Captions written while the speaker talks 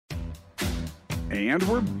And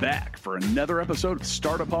we're back for another episode of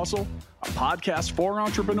Startup Hustle, a podcast for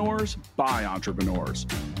entrepreneurs by entrepreneurs.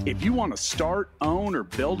 If you want to start, own, or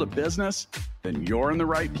build a business, then you're in the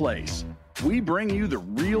right place. We bring you the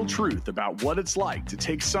real truth about what it's like to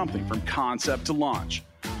take something from concept to launch.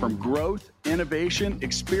 From growth, innovation,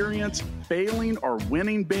 experience, failing, or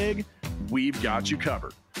winning big, we've got you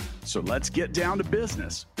covered. So let's get down to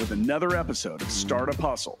business with another episode of Startup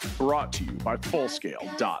Hustle, brought to you by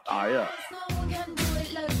Fullscale.io.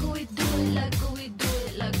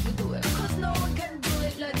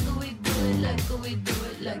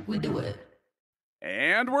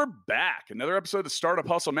 And we're back. Another episode of Startup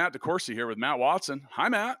Hustle. Matt DeCoursey here with Matt Watson. Hi,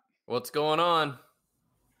 Matt. What's going on?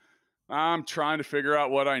 I'm trying to figure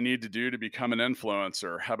out what I need to do to become an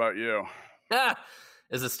influencer. How about you?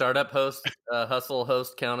 Is a startup hustle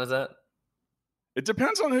host count as that? It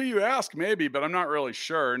depends on who you ask, maybe, but I'm not really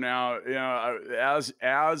sure. Now,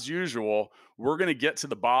 as usual, we're going to get to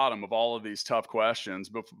the bottom of all of these tough questions.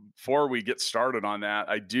 But before we get started on that,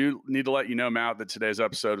 I do need to let you know, Matt, that today's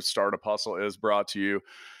episode of Startup Hustle is brought to you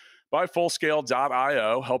by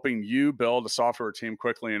Fullscale.io, helping you build a software team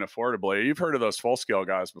quickly and affordably. You've heard of those Fullscale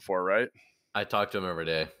guys before, right? I talk to them every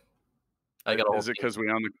day. Is it because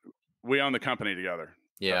we own the company together?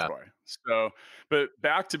 Yeah. That's why. So, but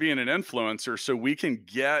back to being an influencer, so we can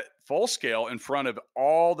get Fullscale in front of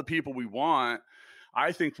all the people we want.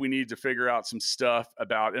 I think we need to figure out some stuff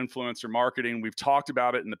about influencer marketing. We've talked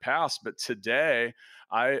about it in the past, but today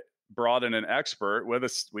I brought in an expert with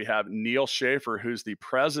us. We have Neal Schaffer, who's the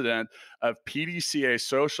president of PDCA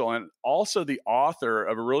Social and also the author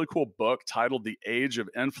of a really cool book titled The Age of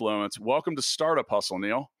Influence. Welcome to Startup Hustle,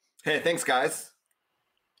 Neal. Hey, thanks, guys.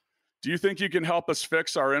 Do you think you can help us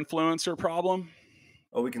fix our influencer problem?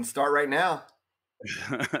 Well, we can start right now.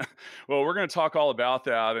 Well, we're going to talk all about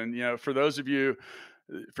that. And, for those of you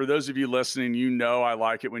listening, I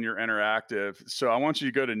like it when you're interactive. So I want you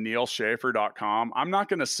to go to nealschaffer.com. I'm not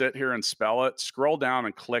going to sit here and spell it. Scroll down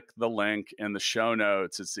and click the link in the show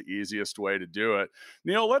notes. It's the easiest way to do it.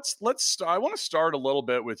 Neal, I want to start a little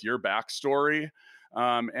bit with your backstory.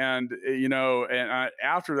 After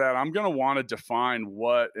that, I'm going to want to define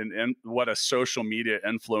what a social media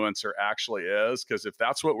influencer actually is, because if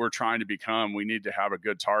that's what we're trying to become, we need to have a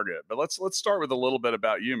good target. But let's start with a little bit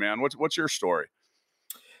about you, man. What's your story?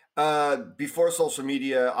 Before social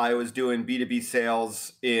media, I was doing B2B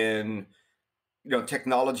sales in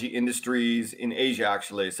technology industries in Asia,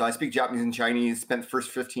 actually. So I speak Japanese and Chinese. Spent the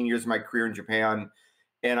first 15 years of my career in Japan,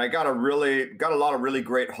 and I got a lot of really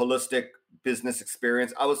great holistic business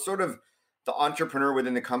experience. I was sort of the entrepreneur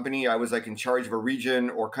within the company. I was like in charge of a region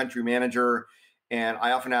or country manager, and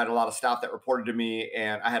I often had a lot of staff that reported to me,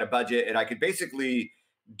 and I had a budget, and I could basically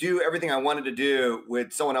do everything I wanted to do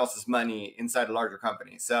with someone else's money inside a larger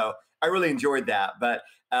company. So I really enjoyed that. But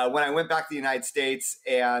when I went back to the United States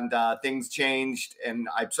and things changed, and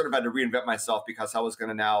I sort of had to reinvent myself because I was going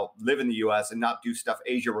to now live in the US and not do stuff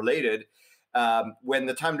Asia related. When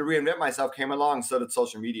the time to reinvent myself came along, so did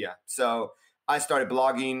social media. So I started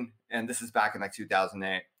blogging, and this is back in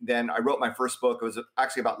 2008. Then I wrote my first book. It was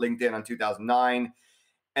actually about LinkedIn in 2009.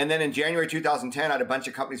 And then in January 2010, I had a bunch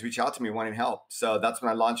of companies reach out to me wanting help. So that's when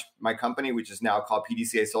I launched my company, which is now called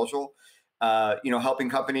PDCA Social, helping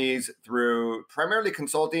companies through primarily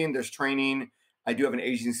consulting. There's training. I do have an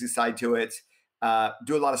agency side to it,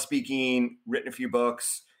 do a lot of speaking, written a few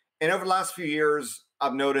books. And over the last few years,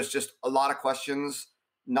 I've noticed just a lot of questions,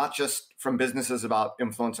 not just from businesses about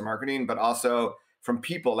influencer marketing, but also from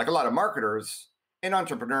people, like a lot of marketers and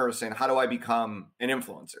entrepreneurs saying, how do I become an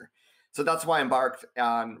influencer? So that's why I embarked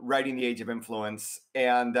on writing The Age of Influence.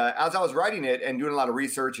 And as I was writing it and doing a lot of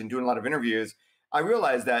research and doing a lot of interviews, I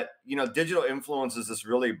realized that, digital influence is this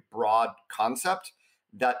really broad concept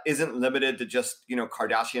that isn't limited to just,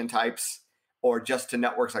 Kardashian types or just to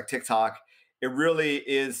networks like TikTok. It really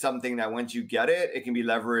is something that once you get it, it can be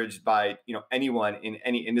leveraged by, anyone in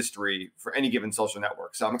any industry for any given social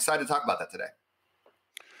network. So I'm excited to talk about that today.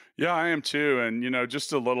 Yeah, I am too. And,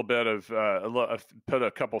 just a little bit of put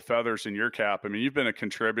a couple feathers in your cap. I mean, you've been a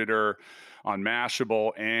contributor on Mashable,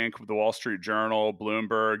 Inc., the Wall Street Journal,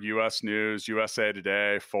 Bloomberg, U.S. News, USA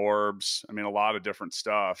Today, Forbes. I mean, a lot of different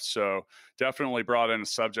stuff. So definitely brought in a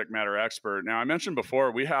subject matter expert. Now, I mentioned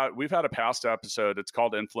before, we've had a past episode. It's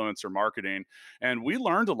called Influencer Marketing. And we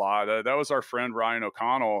learned a lot. That was our friend Ryan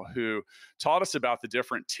O'Connell, who taught us about the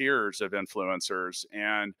different tiers of influencers.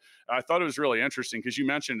 And I thought it was really interesting because you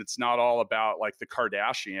mentioned it's not all about like the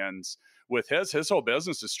Kardashians. With his whole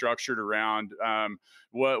business is structured around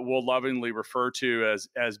what we'll lovingly refer to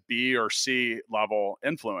as B or C level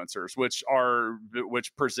influencers, which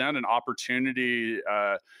present an opportunity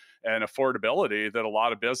and affordability that a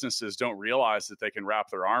lot of businesses don't realize that they can wrap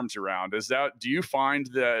their arms around. Do you find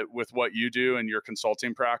that with what you do in your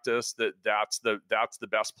consulting practice, that's the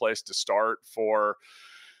best place to start for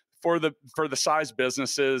the size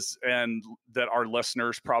businesses and that our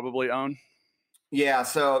listeners probably own? Yeah.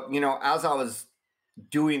 So, as I was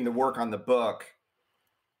doing the work on the book,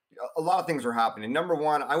 a lot of things were happening. Number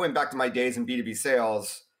one, I went back to my days in B2B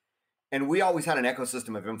sales, and we always had an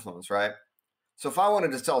ecosystem of influence, right? So if I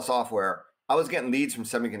wanted to sell software, I was getting leads from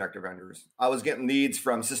semiconductor vendors. I was getting leads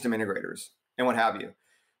from system integrators and what have you.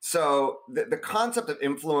 So the concept of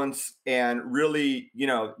influence and really,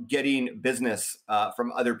 getting business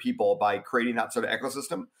from other people by creating that sort of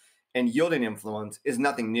ecosystem and yielding influence is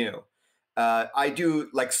nothing new. I do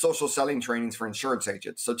like social selling trainings for insurance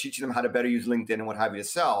agents. So teaching them how to better use LinkedIn and what have you to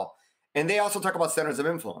sell. And they also talk about centers of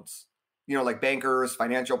influence, like bankers,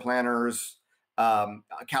 financial planners,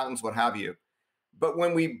 accountants, what have you. But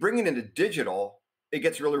when we bring it into digital, it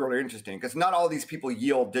gets really, really interesting because not all these people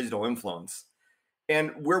yield digital influence.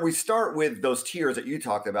 And where we start with those tiers that you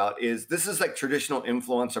talked about is this is like traditional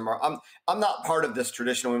influencer marketing. I'm not part of this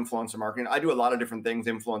traditional influencer marketing. I do a lot of different things,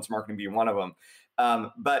 influence marketing being one of them.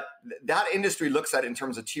 But that industry looks at it in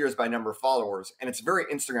terms of tiers by number of followers, and it's very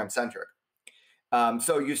Instagram centric.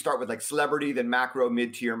 So you start with like celebrity, then macro,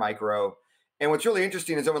 mid-tier, micro. And what's really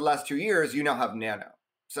interesting is over the last 2 years, you now have nano.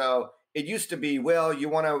 So it used to be, well, you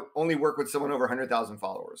want to only work with someone over 100,000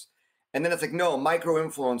 followers. And then it's like, no, micro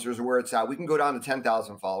influencers are where it's at. We can go down to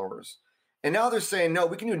 10,000 followers. And now they're saying, no,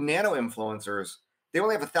 we can do nano influencers. They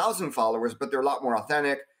only have 1,000 followers, but they're a lot more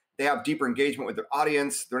authentic. They have deeper engagement with their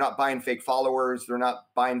audience. They're not buying fake followers. They're not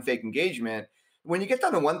buying fake engagement. When you get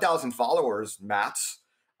down to 1,000 followers, Mats,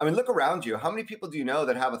 I mean, look around you. How many people do you know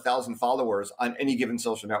that have 1,000 followers on any given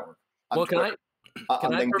social network? Well, can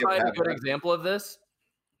I provide a good example of this?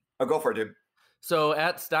 Oh, go for it, dude. So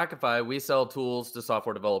at Stackify, we sell tools to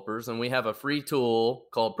software developers, and we have a free tool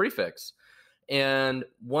called Prefix. And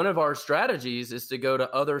one of our strategies is to go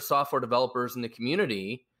to other software developers in the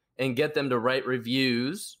community and get them to write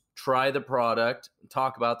reviews, try the product,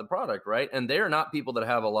 talk about the product, right? And they are not people that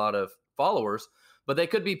have a lot of followers, but they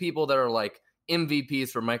could be people that are like MVPs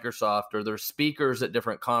for Microsoft, or they're speakers at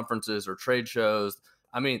different conferences or trade shows.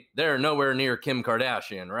 I mean, they're nowhere near Kim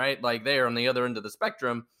Kardashian, right? Like they are on the other end of the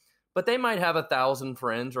spectrum. But they might have 1,000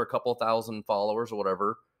 friends or a couple thousand followers or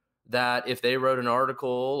whatever, that if they wrote an article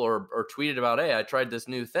or tweeted about, hey, I tried this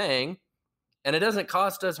new thing, and it doesn't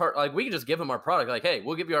cost us hard. Like we can just give them our product. Like, hey,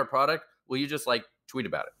 we'll give you our product. Will you just like tweet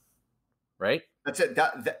about it? Right? That's it.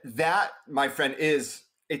 That my friend, is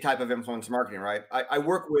a type of influence marketing, right? I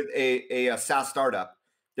work with a SaaS startup.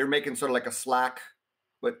 They're making sort of like a Slack,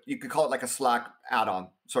 but you could call it like a Slack add-on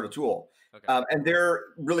sort of tool. Okay. And they're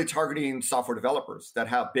really targeting software developers that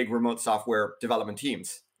have big remote software development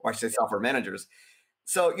teams, or I should say software managers.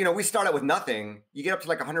 So, we start out with nothing. You get up to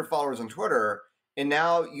like 100 followers on Twitter, and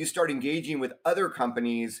now you start engaging with other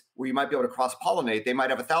companies where you might be able to cross-pollinate. They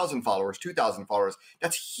might have 1,000 followers, 2,000 followers.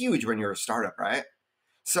 That's huge when you're a startup, right?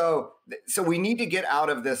 So we need to get out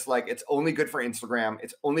of this, like, it's only good for Instagram.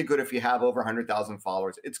 It's only good if you have over 100,000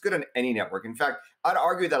 followers. It's good on any network. In fact, I'd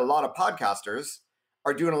argue that a lot of podcasters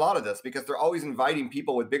are doing a lot of this because they're always inviting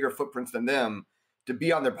people with bigger footprints than them to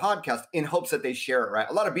be on their podcast in hopes that they share it, right?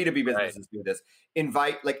 A lot of B2B businesses do this.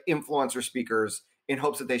 Invite like influencer speakers in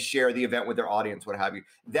hopes that they share the event with their audience, what have you.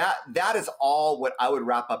 That is all what I would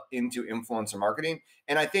wrap up into influencer marketing.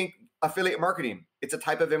 And I think affiliate marketing, it's a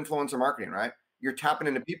type of influencer marketing, right? You're tapping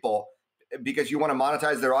into people because you want to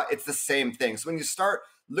monetize their audience. It's the same thing. So when you start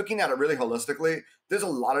looking at it really holistically, there's a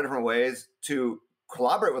lot of different ways to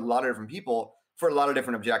collaborate with a lot of different people for a lot of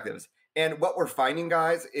different objectives. And what we're finding,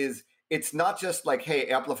 guys, is it's not just like, hey,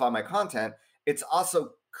 amplify my content. It's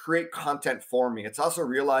also create content for me. It's also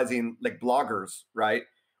realizing like bloggers, right?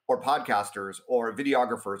 Or podcasters or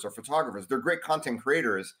videographers or photographers. They're great content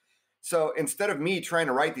creators. So instead of me trying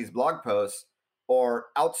to write these blog posts or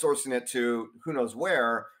outsourcing it to who knows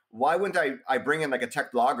where, why wouldn't I bring in like a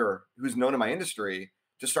tech blogger who's known in my industry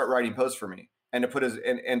to start writing posts for me and to put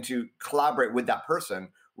and to collaborate with that person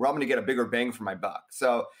where I'm going to get a bigger bang for my buck.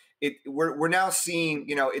 So we're now seeing,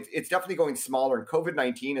 it's definitely going smaller, and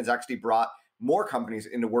COVID-19 has actually brought more companies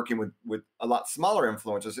into working with a lot smaller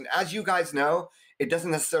influencers. And as you guys know, it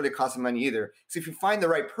doesn't necessarily cost them money either. So if you find the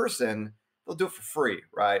right person, they'll do it for free,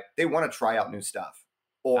 right? They want to try out new stuff.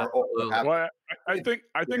 or Absolutely. Well, I think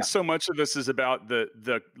Yeah. so much of this is about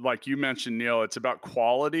the like you mentioned, Neil. It's about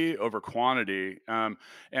quality over quantity.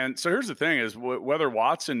 And so here's the thing: is whether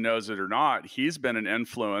Watson knows it or not, he's been an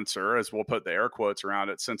influencer, as we'll put the air quotes around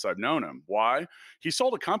it, since I've known him. Why? He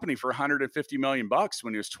sold a company for 150 million bucks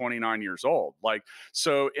when he was 29 years old. Like,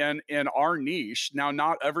 so in our niche now,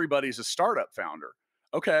 not everybody's a startup founder.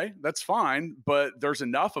 Okay, that's fine, but there's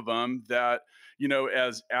enough of them that, you know,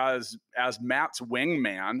 as Matt's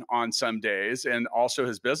wingman on some days, and also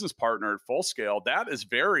his business partner at Full Scale, that is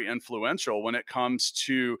very influential when it comes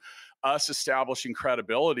to us establishing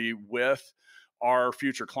credibility with our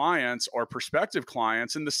future clients or prospective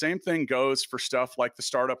clients. And the same thing goes for stuff like the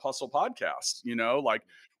Startup Hustle podcast. You know, like,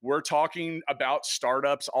 we're talking about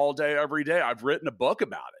startups all day, every day. I've written a book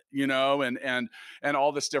about it, you know, and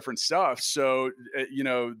all this different stuff. So, you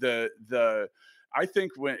know, I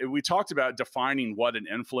think when we talked about defining what an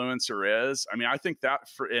influencer is, I mean, I think that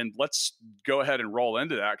and let's go ahead and roll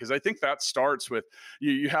into that, because I think that starts with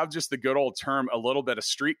you have just the good old term, a little bit of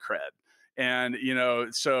street cred. And, you know,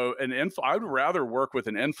 so I would rather work with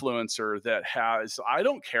an influencer that has, I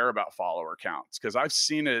don't care about follower counts, because I've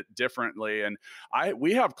seen it differently. And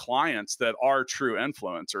we have clients that are true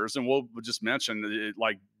influencers, and we'll just mention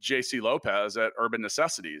like JC Lopez at Urban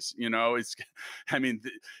Necessities. You know,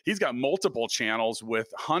 he's got multiple channels with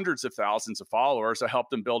hundreds of thousands of followers. I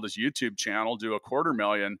helped him build his YouTube channel, do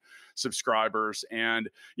 250,000 subscribers. And,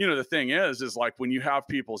 you know, the thing is like, when you have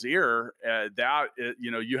people's ear, you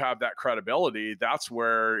know, you have that credibility, that's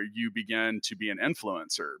where you begin to be an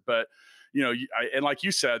influencer. But, you know, and like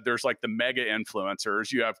you said, there's like the mega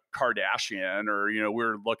influencers. You have Kardashian, or, you know, we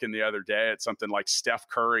were looking the other day at something like Steph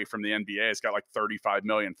Curry from the NBA. It's got like 35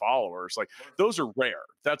 million followers. Like, those are rare.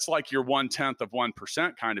 That's like your 1/10 of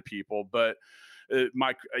 1% kind of people. But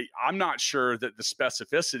I'm not sure that the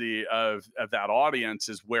specificity of that audience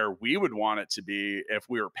is where we would want it to be if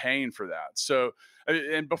we were paying for that. So,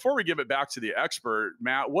 and before we give it back to the expert,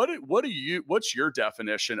 Matt, what's your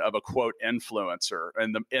definition of a quote influencer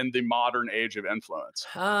in the modern age of influence?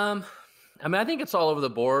 I mean, I think it's all over the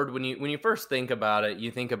board. When you first think about it,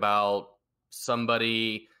 you think about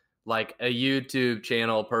somebody like a YouTube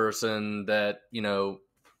channel person that, you know,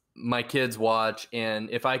 my kids watch, and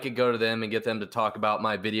if I could go to them and get them to talk about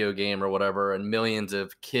my video game or whatever, and millions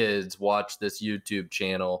of kids watch this YouTube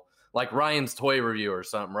channel, like Ryan's Toy Review or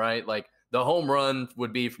something, right? Like, the home run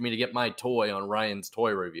would be for me to get my toy on Ryan's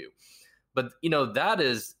Toy Review. But, you know,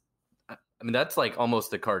 that's like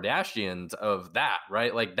almost the Kardashians of that,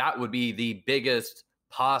 right? Like, that would be the biggest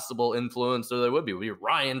possible influencer there would be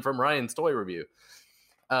Ryan from Ryan's Toy Review.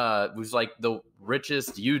 Who's like the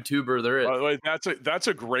richest YouTuber there is. By the way, that's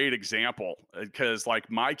a great example, because like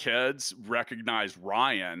my kids recognize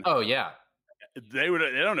Ryan. Oh yeah, they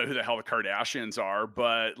don't know who the hell the Kardashians are,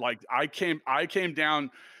 but like I came down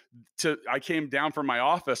from my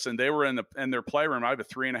office, and they were in their playroom. I have a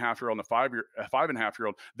 3.5-year-old and a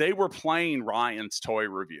 5.5-year-old. They were playing Ryan's Toy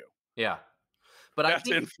Review. Yeah. But that's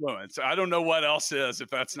influence. I don't know what else is if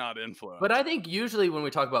that's not influence. But I think usually when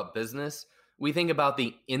we talk about business, we think about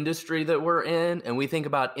the industry that we're in, and we think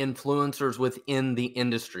about influencers within the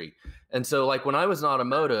industry. And so, like, when I was in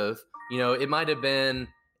automotive, you know, it might have been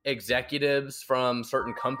executives from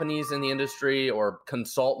certain companies in the industry, or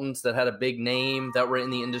consultants that had a big name that were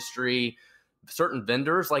in the industry, certain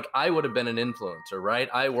vendors. Like, I would have been an influencer, right?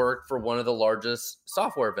 I worked for one of the largest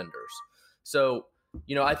software vendors. So,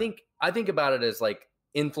 you know, I think about it as like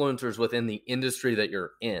influencers within the industry that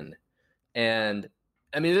you're in. And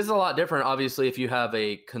I mean, this is a lot different, obviously, if you have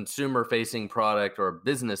a consumer-facing product or a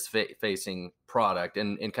business-facing product,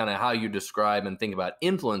 and kind of how you describe and think about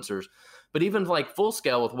influencers. But even like Full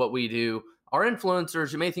Scale with what we do, our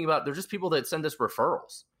influencers, you may think about, they're just people that send us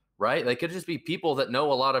referrals, right? They could just be people that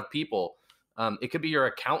know a lot of people. It could be your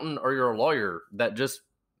accountant or your lawyer that just,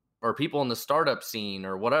 or people in the startup scene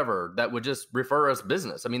or whatever, that would just refer us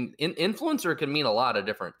business. I mean, influencer can mean a lot of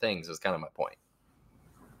different things, is kind of my point.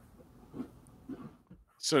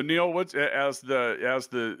 So Neil, as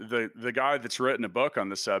the guy that's written a book on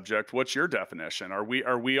the subject, what's your definition? Are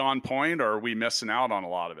we on point, or are we missing out on a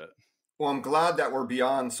lot of it? Well, I'm glad that we're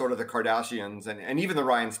beyond sort of the Kardashians and even the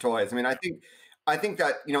Ryan's Toys. I mean, I think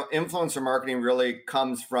that, you know, influencer marketing really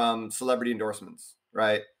comes from celebrity endorsements,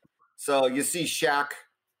 right? So you see Shaq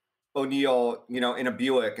O'Neal, you know, in a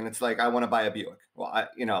Buick, and it's like, I want to buy a Buick. Well,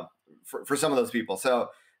 for some of those people. So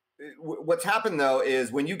what's happened though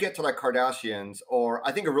is when you get to like Kardashians, or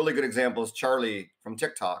I think a really good example is Charlie from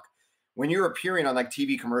TikTok. When you're appearing on like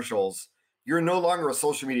TV commercials, you're no longer a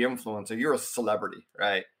social media influencer. You're a celebrity,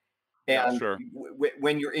 right? And yeah, sure.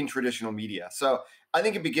 When you're in traditional media. So I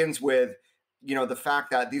think it begins with the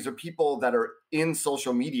fact that these are people that are in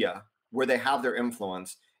social media where they have their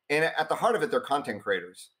influence. And at the heart of it, they're content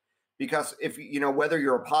creators. Because if, whether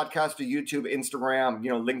you're a podcaster, YouTube, Instagram,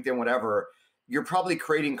 LinkedIn, whatever, you're probably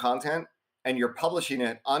creating content and you're publishing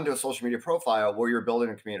it onto a social media profile where you're building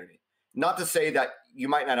a community. Not to say that you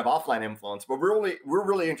might not have offline influence, but we're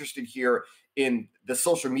really interested here in the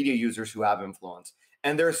social media users who have influence.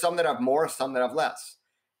 And there's some that have more, some that have less.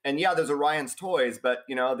 And yeah, there's Orion's Toys, but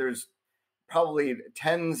there's probably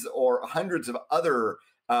tens or hundreds of other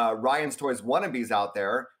Ryan's Toys wannabes out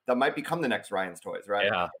there that might become the next Ryan's Toys, right?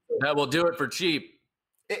 Yeah, that will do it for cheap.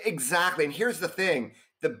 Exactly. And here's the thing: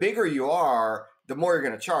 the bigger you are, the more you're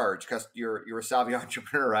going to charge because you're a savvy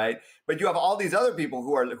entrepreneur, right? But you have all these other people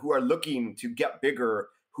who are looking to get bigger,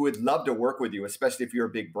 who would love to work with you, especially if you're a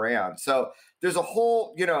big brand. So there's a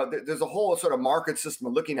whole, there's a whole sort of market system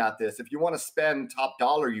of looking at this. If you want to spend top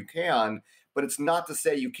dollar, you can, but it's not to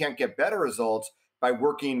say you can't get better results by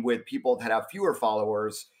working with people that have fewer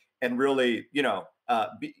followers and really,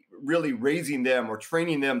 really raising them or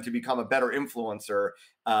training them to become a better influencer.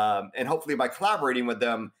 And hopefully by collaborating with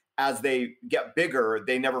them, as they get bigger,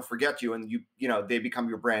 they never forget you, and they become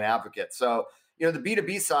your brand advocate. So, the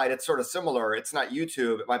B2B side, it's sort of similar. It's not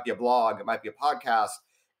YouTube. It might be a blog. It might be a podcast.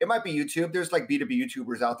 It might be YouTube. There's like B2B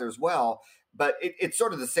YouTubers out there as well, but it's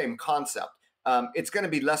sort of the same concept. It's going to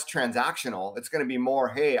be less transactional. It's going to be more,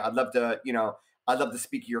 hey, I'd love to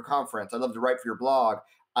speak at your conference. I'd love to write for your blog.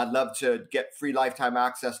 I'd love to get free lifetime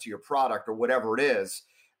access to your product or whatever it is.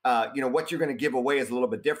 What you're going to give away is a little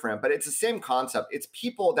bit different, but it's the same concept. It's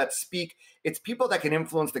people that speak. It's people that can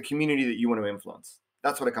influence the community that you want to influence.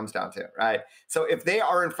 That's what it comes down to, right? So if they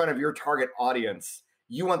are in front of your target audience,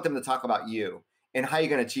 you want them to talk about you and how you're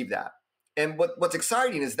going to achieve that. And what's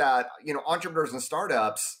exciting is that, entrepreneurs and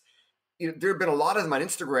startups, there have been a lot of them on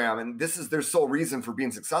Instagram, and this is their sole reason for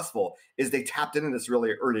being successful is they tapped into this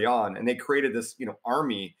really early on, and they created this,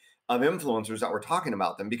 army of influencers that were talking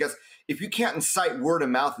about them. Because if you can't incite word of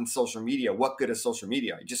mouth in social media, what good is social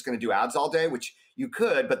media? You're just going to do ads all day, which you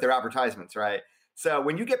could, but they're advertisements, right? So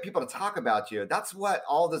when you get people to talk about you, that's what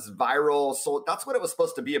all this viral, that's what it was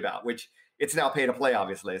supposed to be about, which it's now pay to play,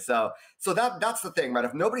 obviously. So that's the thing, right?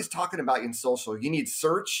 If nobody's talking about you in social, you need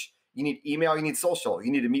search, you need email, you need social,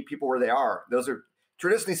 you need to meet people where they are. Those are,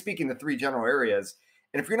 traditionally speaking, the three general areas.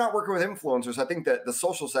 And if you're not working with influencers, I think that the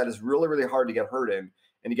social side is really, really hard to get hurt in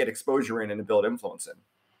and to get exposure in and to build influence in.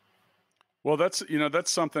 Well, that's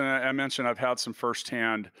something I mentioned. I've had some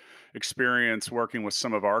firsthand experience working with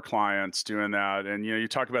some of our clients doing that. And, you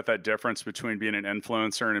talk about that difference between being an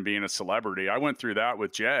influencer and being a celebrity. I went through that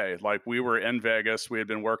with Jay. Like, we were in Vegas, we had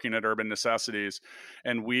been working at Urban Necessities,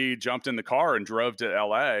 and we jumped in the car and drove to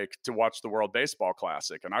LA to watch the World Baseball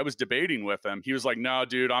Classic. And I was debating with him. He was like, "No,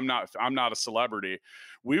 dude, I'm not a celebrity."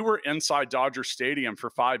 We were inside Dodger Stadium for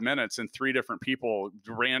 5 minutes, and three different people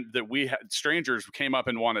strangers came up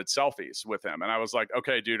and wanted selfies with him. And I was like,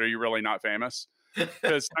 "Okay, dude, are you really not famous?"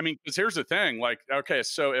 Because here's the thing, like, okay,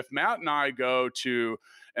 so if Matt and I go to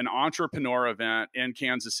an entrepreneur event in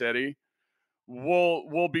Kansas City,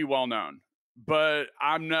 we'll be well known. But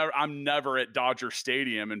I'm never at Dodger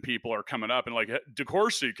Stadium and people are coming up and like, "Hey,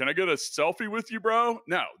 DeCourcy, can I get a selfie with you, bro?"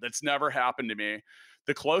 No, that's never happened to me.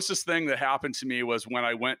 The closest thing that happened to me was when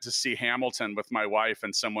I went to see Hamilton with my wife,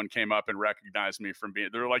 and someone came up and recognized me from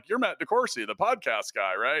they're like, "You're Matt DeCourcy, the podcast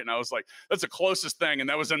guy, right?" And I was like, "That's the closest thing." And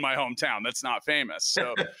that was in my hometown. That's not famous.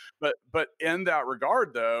 So, but in that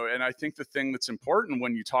regard though, and I think the thing that's important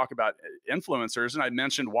when you talk about influencers, and I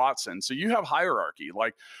mentioned Watson. So you have hierarchy.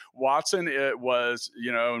 Like Watson, it was,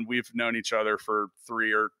 and we've known each other for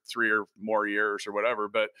three or more years or whatever.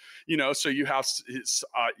 But, so you have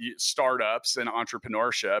startups and entrepreneurship.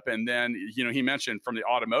 And then, he mentioned from the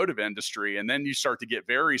automotive industry, and then you start to get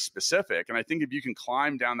very specific. And I think if you can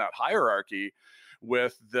climb down that hierarchy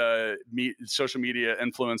with the social media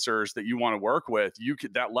influencers that you want to work with,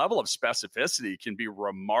 that level of specificity can be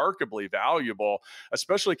remarkably valuable,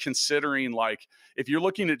 especially considering, like, if you're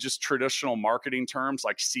looking at just traditional marketing terms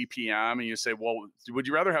like CPM, and you say, well, would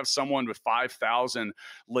you rather have someone with 5,000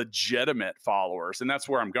 legitimate followers? And that's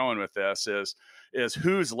where I'm going with this is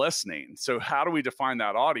who's listening. So how do we define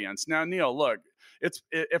that audience? Now, Neil, look,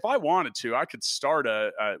 if I wanted to, I could start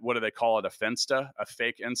a what do they call it? A Finsta, a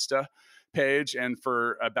fake Insta page. And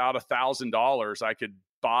for about $1,000, I could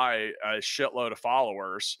buy a shitload of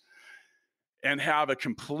followers and have a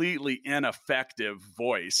completely ineffective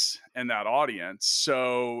voice in that audience.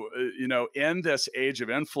 So, in this age of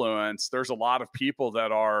influence, there's a lot of people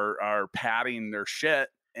that are padding their shit,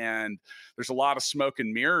 and there's a lot of smoke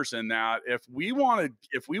and mirrors in that. If we want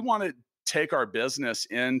to take our business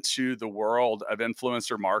into the world of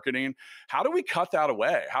influencer marketing, how do we cut that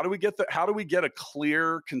away? How do we get a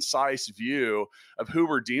clear, concise view of who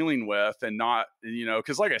we're dealing with, and not,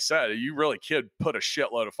 because like I said, you really could put a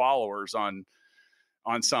shitload of followers on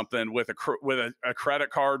something with a credit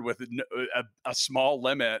card with a small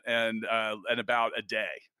limit and about a day.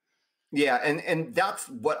 Yeah, and that's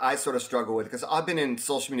what I sort of struggle with, because I've been in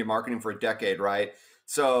social media marketing for a decade, right?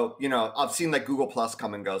 So, I've seen like Google Plus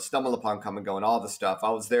come and go, StumbleUpon come and go, and all this stuff. I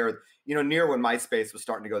was there, near when MySpace was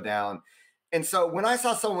starting to go down. And so when I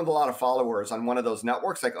saw someone with a lot of followers on one of those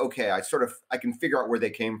networks, like, okay, I can figure out where they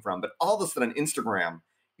came from. But all of a sudden, Instagram,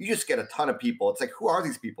 you just get a ton of people. It's like, who are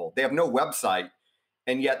these people? They have no website,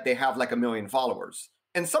 and yet they have like 1 million followers.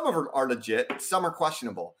 And some of them are legit, some are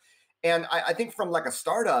questionable. And I think from like a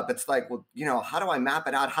startup, it's like, well, how do I map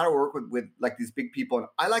it out? How do I work with like these big people? And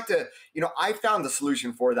I like to, I found the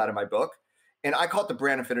solution for that in my book, and I call it the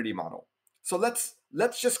brand affinity model. So let's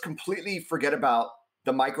just completely forget about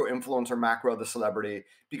the micro influencer, macro, the celebrity,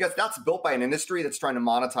 because that's built by an industry that's trying to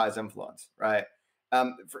monetize influence, right?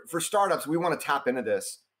 For startups, we want to tap into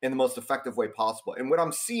this in the most effective way possible. And what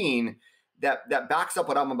I'm seeing that backs up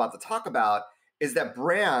what I'm about to talk about is that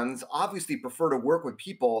brands obviously prefer to work with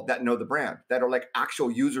people that know the brand, that are like actual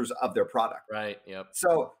users of their product. Right. Yep.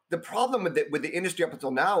 So the problem with the industry up until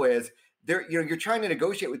now is you're trying to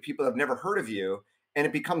negotiate with people that have never heard of you, and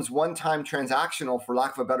it becomes one-time transactional, for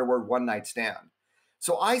lack of a better word, one-night stand.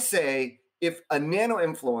 So I say, if a nano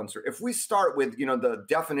influencer, if we start with, the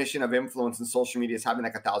definition of influence in social media is having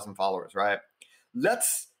like 1,000 followers, right?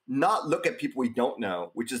 Let's not look at people we don't know,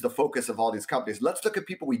 which is the focus of all these companies. Let's look at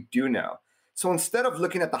people we do know. So instead of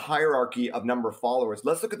looking at the hierarchy of number of followers,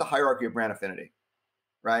 let's look at the hierarchy of brand affinity,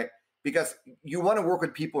 right? Because you want to work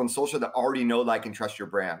with people in social that already know, like, and trust your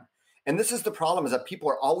brand. And this is the problem, is that people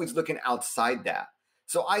are always looking outside that.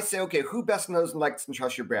 So I say, okay, who best knows and likes and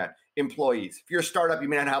trusts your brand? Employees. If you're a startup, you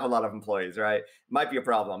may not have a lot of employees, right? Might be a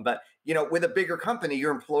problem. But, with a bigger company,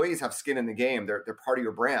 your employees have skin in the game. They're part of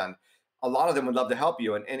your brand. A lot of them would love to help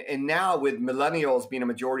you. And now with millennials being a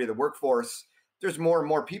majority of the workforce, there's more and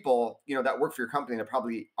more people, that work for your company that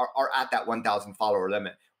probably are at that 1,000 follower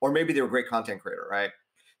limit, or maybe they're a great content creator, right?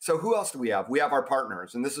 So who else do we have? We have our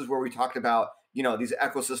partners. And this is where we talked about, these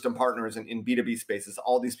ecosystem partners in B2B spaces,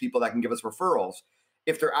 all these people that can give us referrals.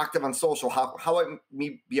 If they're active on social, how might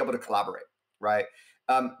we be able to collaborate, right?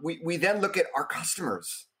 We then look at our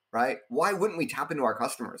customers, right? Why wouldn't we tap into our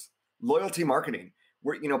customers? Loyalty marketing.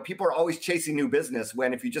 Where people are always chasing new business,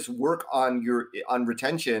 when if you just work on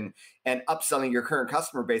retention and upselling your current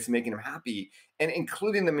customer base and making them happy and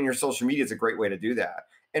including them in your social media is a great way to do that.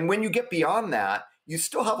 And when you get beyond that, you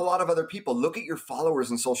still have a lot of other people. Look at your followers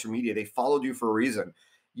in social media. They followed you for a reason.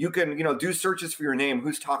 You can do searches for your name.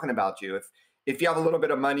 Who's talking about you? If you have a little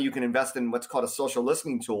bit of money, you can invest in what's called a social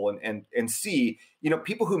listening tool and see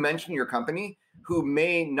people who mention your company who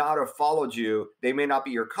may not have followed you. They may not be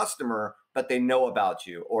your customer, but they know about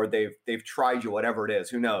you, or they've tried you, whatever it is,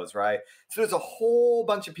 who knows, right? So there's a whole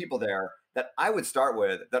bunch of people there that I would start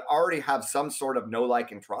with that already have some sort of know,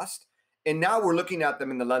 like, and trust. And now we're looking at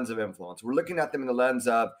them in the lens of influence. We're looking at them in the lens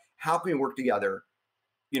of how can we work together,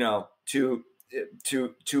 to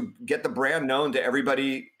get the brand known to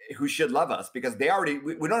everybody who should love us, because we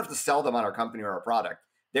don't have to sell them on our company or our product.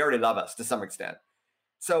 They already love us to some extent.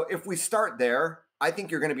 So if we start there, I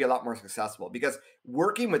think you're going to be a lot more successful, because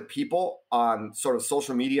working with people on sort of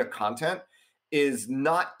social media content is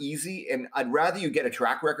not easy. And I'd rather you get a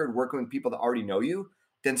track record working with people that already know you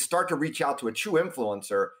than start to reach out to a true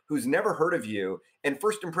influencer who's never heard of you. And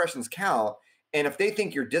first impressions count. And if they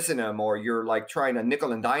think you're dissing them, or you're like trying to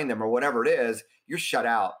nickel and dime them, or whatever it is, you're shut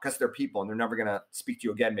out, because they're people and they're never going to speak to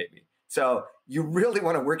you again, maybe. So you really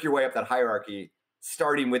want to work your way up that hierarchy,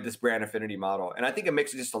 starting with this brand affinity model. And I think it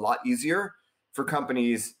makes it just a lot easier for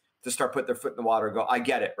companies to start putting their foot in the water and go, I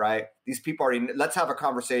get it, right? These people already, let's have a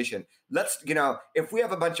conversation. Let's, if we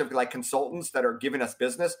have a bunch of like consultants that are giving us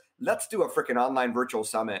business, let's do a freaking online virtual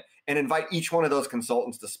summit and invite each one of those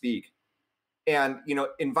consultants to speak, and,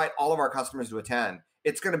 invite all of our customers to attend.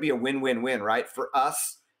 It's going to be a win-win-win, right? For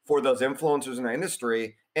us, for those influencers in our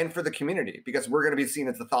industry, and for the community, because we're going to be seen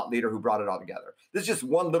as the thought leader who brought it all together. This is just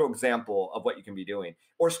one little example of what you can be doing.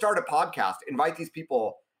 Or start a podcast, invite these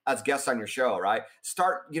people as guests on your show, right?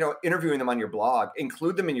 Start, interviewing them on your blog,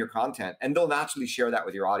 include them in your content, and they'll naturally share that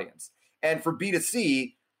with your audience. And for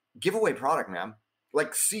B2C, give away product, man.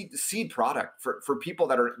 Like seed product for people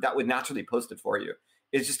that would naturally post it for you.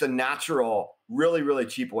 It's just a natural, really, really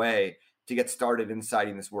cheap way to get started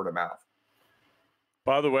inciting this word of mouth.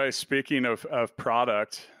 By the way, speaking of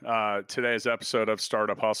product, today's episode of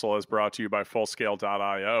Startup Hustle is brought to you by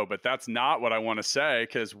Fullscale.io. But that's not what I want to say,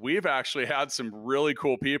 because we've actually had some really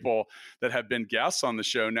cool people that have been guests on the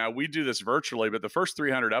show. Now, we do this virtually, but the first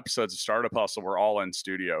 300 episodes of Startup Hustle were all in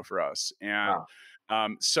studio for us. And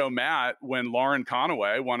so Matt, when Lauren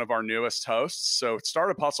Conaway, one of our newest hosts, so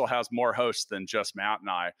Startup Hustle has more hosts than just Matt and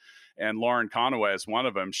I, and Lauren Conaway is one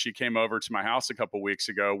of them. She came over to my house a couple weeks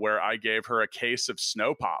ago where I gave her a case of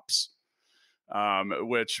Snow Pops,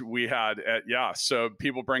 which we had so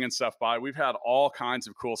people bringing stuff by. We've had all kinds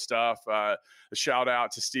of cool stuff. A shout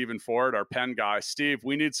out to Stephen Ford, our pen guy. Steve,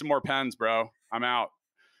 we need some more pens, bro. I'm out.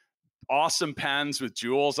 Awesome pens with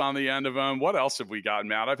jewels on the end of them. What else have we gotten,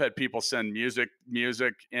 Matt? I've had people send music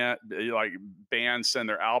in, like bands send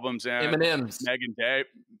their albums in. M&Ms. Megan Day,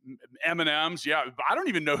 M&Ms. Yeah, I don't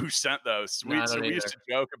even know who sent those. We used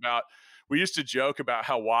to joke about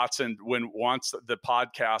how Watson, once the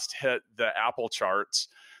podcast hit the Apple charts,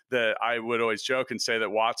 that I would always joke and say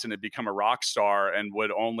that Watson had become a rock star and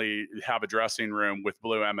would only have a dressing room with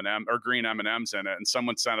blue M&M or green M&Ms in it. And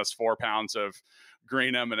someone sent us 4 pounds of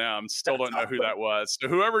green M&Ms. Still don't know who that was. So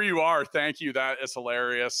whoever you are, thank you. That is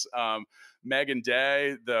hilarious. Megan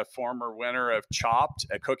Day, the former winner of Chopped,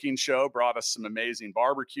 a cooking show, brought us some amazing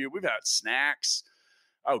barbecue. We've had snacks.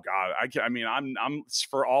 Oh God, I mean, I'm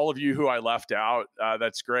for all of you who I left out.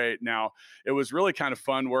 That's great. Now, it was really kind of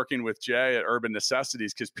fun working with Jay at Urban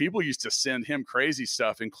Necessities, because people used to send him crazy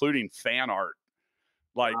stuff, including fan art.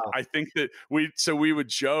 Like, wow. I think that we would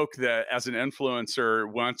joke that as an influencer,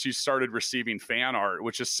 once you started receiving fan art,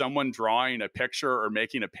 which is someone drawing a picture or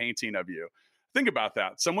making a painting of you, think about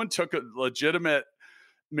that. Someone took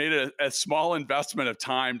made a small investment of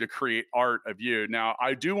time to create art of you. Now,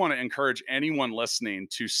 I do want to encourage anyone listening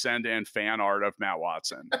to send in fan art of Matt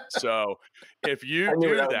Watson. So if you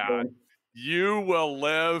do that, you will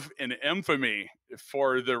live in infamy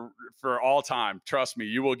for all time. Trust me,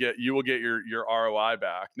 you will get your ROI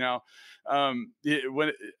back. Now, I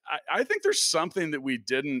think there's something that we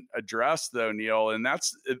didn't address though, Neil, and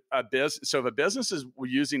that's a business. So if a business is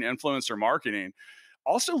using influencer marketing,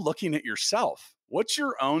 also looking at yourself. What's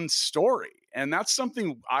your own story? And that's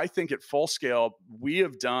something I think at Full Scale we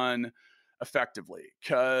have done effectively,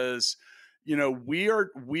 because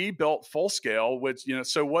we built Full Scale, which,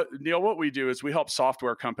 so what, Neil, what we do is we help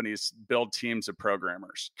software companies build teams of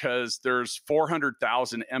programmers, because there's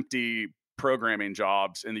 400,000 empty programming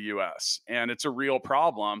jobs in the US, and it's a real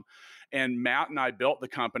problem. And Matt and I built the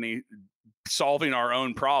company solving our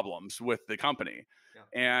own problems with the company.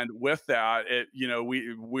 And with that,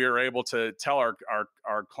 we are able to tell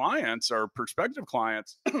our clients, our prospective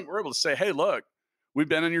clients, we're able to say, hey, look, we've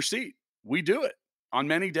been in your seat. We do it on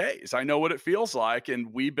many days. I know what it feels like.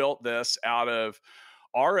 And we built this out of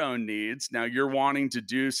our own needs. Now you're wanting to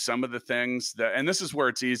do some of the things and this is where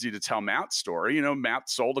it's easy to tell Matt's story. Matt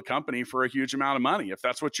sold a company for a huge amount of money. If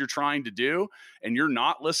that's what you're trying to do and you're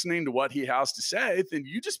not listening to what he has to say, then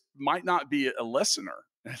you just might not be a listener.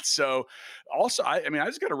 And so also, I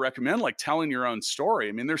just got to recommend like telling your own story.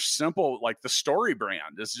 I mean, there's simple, like the story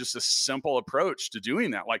brand is just a simple approach to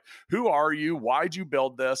doing that. Like, who are you? Why'd you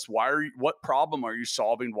build this? What problem are you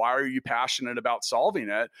solving? Why are you passionate about solving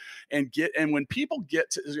it? And when people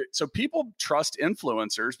so people trust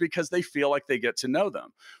influencers because they feel like they get to know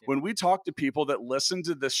them. Yeah. When we talk to people that listen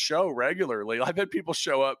to this show regularly, I've had people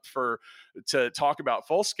show up to talk about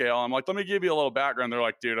Full Scale. I'm like, let me give you a little background. They're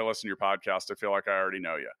like, dude, I listen to your podcast. I feel like I already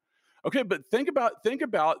know you. Okay, but think about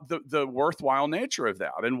the worthwhile nature of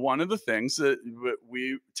that. And one of the things that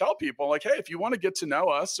we tell people, like, hey, if you want to get to know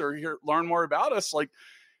us or learn more about us, like,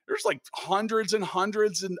 there's like hundreds and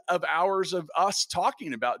hundreds of hours of us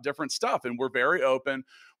talking about different stuff. And we're very open,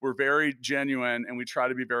 we're very genuine, and we try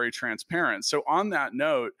to be very transparent. So on that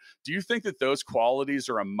note, do you think that those qualities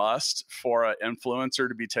are a must for an influencer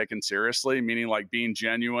to be taken seriously? Meaning like being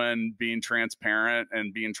genuine, being transparent,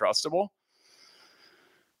 and being trustable?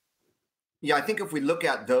 Yeah, I think if we look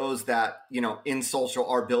at those that, in social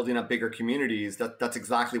are building up bigger communities, that's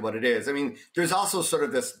exactly what it is. I mean, there's also sort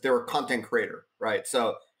of they're a content creator, right?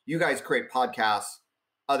 So you guys create podcasts,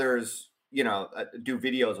 others, do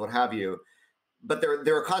videos, what have you, but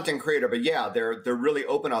they're a content creator, but yeah, they're really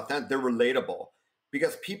open, authentic, they're relatable,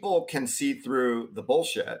 because people can see through the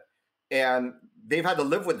bullshit, and they've had to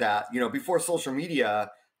live with that. Before social media,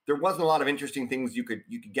 there wasn't a lot of interesting things you could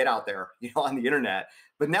get out there, on the internet.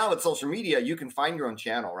 But now with social media, you can find your own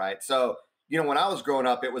channel, right? So, when I was growing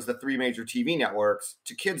up, it was the 3 major TV networks.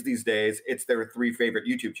 To kids these days, it's their 3 favorite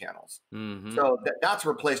YouTube channels. Mm-hmm. So that's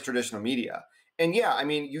replaced traditional media. And yeah, I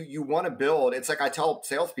mean, you want to build, it's like I tell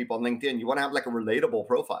salespeople on LinkedIn, you want to have like a relatable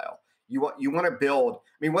profile. You want to build.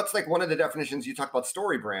 I mean, what's like one of the definitions you talk about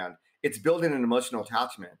story brand? It's building an emotional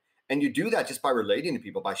attachment, and you do that just by relating to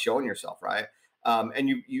people, by showing yourself, right? And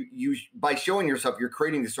you by showing yourself, you're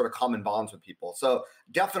creating these sort of common bonds with people. So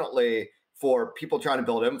definitely for people trying to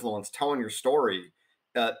build influence, telling your story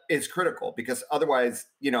is critical, because otherwise,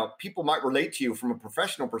 people might relate to you from a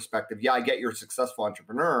professional perspective. Yeah, I get you're a successful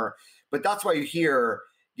entrepreneur, but that's why you hear,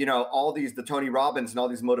 all the Tony Robbins and all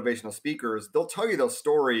these motivational speakers, they'll tell you those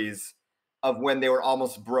stories of when they were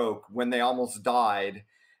almost broke, when they almost died,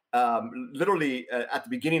 literally at the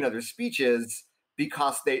beginning of their speeches,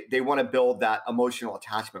 because they want to build that emotional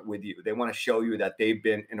attachment with you. They want to show you that they've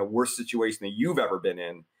been in a worse situation than you've ever been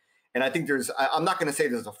in. And I think I'm not going to say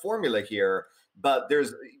there's a formula here, but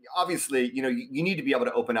there's obviously, you need to be able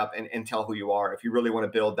to open up and tell who you are if you really want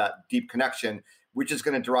to build that deep connection, which is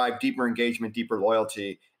going to drive deeper engagement, deeper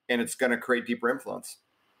loyalty, and it's going to create deeper influence.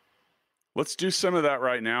 Let's do some of that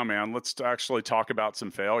right now, man. Let's actually talk about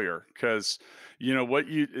some failure, because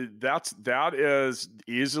that is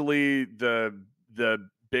easily the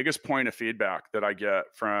biggest point of feedback that I get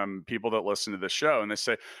from people that listen to this show. And they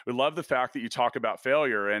say, we love the fact that you talk about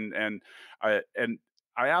failure. And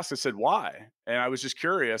I asked, I said, why? And I was just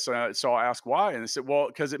curious. So I asked why. And they said, well,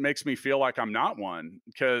 because it makes me feel like I'm not one.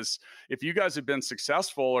 Because if you guys have been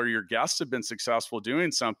successful, or your guests have been successful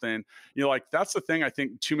doing something, that's the thing I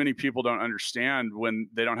think too many people don't understand when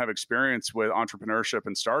they don't have experience with entrepreneurship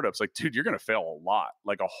and startups. Like, dude, you're going to fail a lot,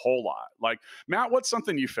 like a whole lot. Like, Matt, what's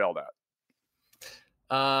something you failed at?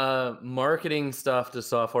 Marketing stuff to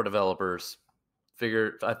software developers.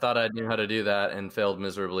 I thought I knew how to do that and failed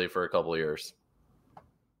miserably for a couple of years.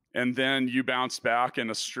 And then you bounced back in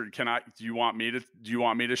do you want me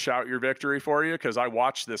to shout your victory for you? Because I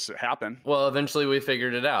watched this happen. Well, eventually we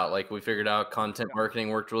figured it out. Like, we figured out content marketing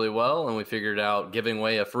worked really well, and we figured out giving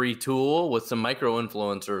away a free tool with some micro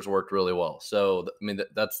influencers worked really well. So, I mean,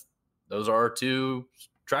 those are our two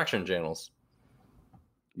traction channels.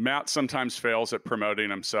 Matt sometimes fails at promoting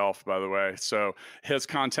himself, by the way. So his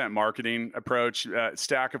content marketing approach,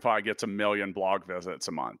 Stackify gets 1 million blog visits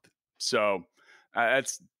a month. So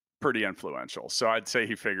it's pretty influential. So I'd say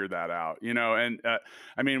he figured that out, and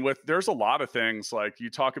I mean, there's a lot of things, like you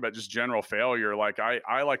talk about just general failure. Like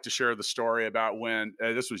I like to share the story about when,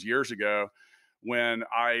 this was years ago, when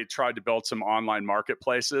I tried to build some online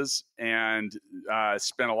marketplaces and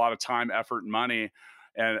spent a lot of time, effort, and money,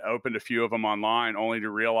 and opened a few of them online, only to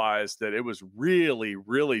realize that it was really,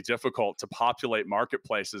 really difficult to populate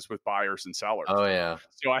marketplaces with buyers and sellers. Oh yeah.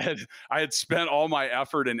 So I had spent all my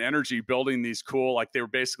effort and energy building these cool, like they were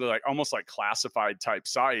basically like almost like classified type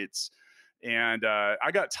sites. And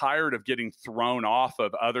I got tired of getting thrown off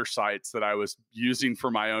of other sites that I was using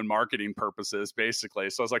for my own marketing purposes, basically.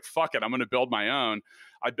 So I was like, fuck it, I'm going to build my own.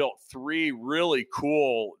 I built 3 really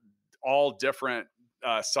cool, all different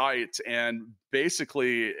sites, and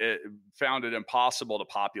basically found it impossible to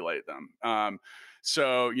populate them.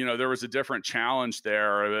 So, there was a different challenge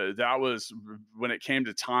there. That was, when it came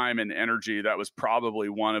to time and energy, that was probably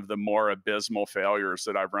one of the more abysmal failures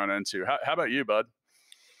that I've run into. How about you, bud?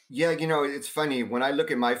 Yeah, it's funny. When I look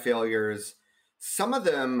at my failures, some of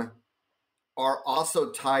them are also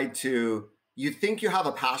tied to, you think you have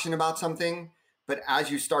a passion about something, but as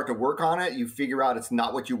you start to work on it, you figure out it's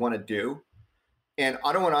not what you want to do. And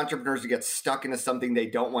I don't want entrepreneurs to get stuck into something they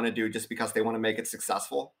don't want to do just because they want to make it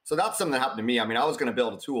successful. So that's something that happened to me. I mean, I was going to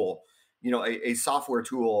build a tool, a software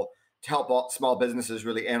tool to help small businesses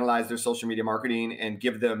really analyze their social media marketing and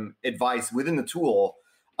give them advice within the tool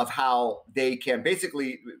of how they can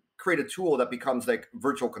basically create a tool that becomes like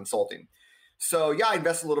virtual consulting. So yeah, I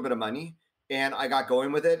invested a little bit of money and I got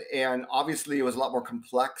going with it. And obviously it was a lot more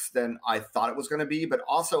complex than I thought it was going to be. But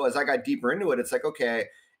also as I got deeper into it, it's like, okay,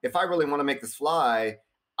 if I really want to make this fly,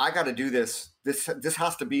 I got to do this. This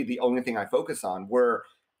has to be the only thing I focus on. Where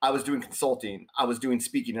I was doing consulting, I was doing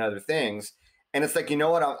speaking and other things. And it's like, you know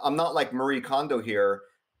what? I'm not like Marie Kondo here,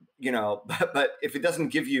 but if it doesn't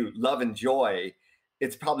give you love and joy,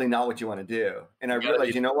 it's probably not what you want to do. And I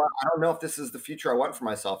realized, you know what? I don't know if this is the future I want for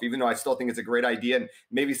myself, even though I still think it's a great idea and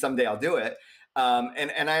maybe someday I'll do it.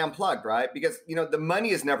 And I unplugged, right? Because, the money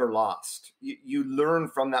is never lost. You learn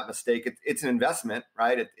from that mistake. It's an investment,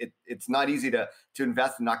 right? It's not easy to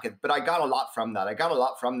invest and not get, but I got a lot from that. I got a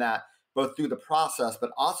lot from that, both through the process, but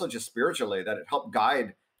also just spiritually, that it helped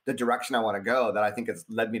guide the direction I want to go, that I think has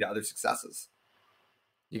led me to other successes.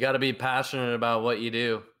 You got to be passionate about what you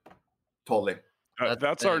do. Totally.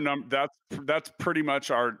 That's our number. That's pretty much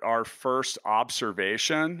our first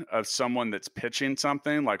observation of someone that's pitching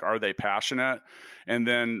something. Like, are they passionate? And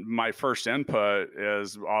then my first input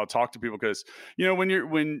is I'll talk to people because, you know,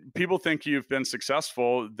 when people think you've been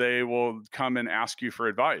successful, they will come and ask you for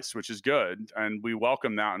advice, which is good, and we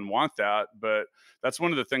welcome that and want that. But that's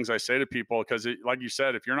one of the things I say to people because, like you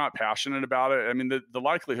said, if you're not passionate about it, I mean, the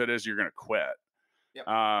likelihood is you're going to quit. Yep.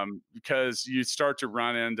 Because you start to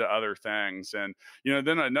run into other things. And, you know,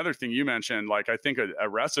 then another thing you mentioned, like, I think a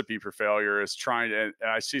recipe for failure is trying to, and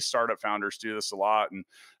I see startup founders do this a lot. And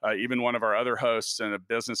even one of our other hosts in a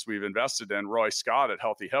business we've invested in, Roy Scott at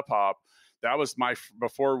Healthy Hip Hop, that was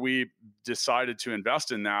before we decided to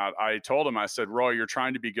invest in that, I told him, I said, Roy, you're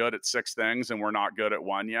trying to be good at 6 things and we're not good at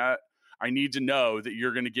one yet. I need to know that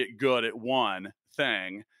you're going to get good at one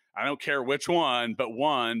thing. I don't care which one, but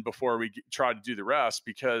one before we try to do the rest,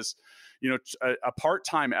 because, you know, a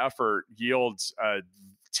part-time effort yields a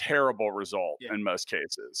terrible result in most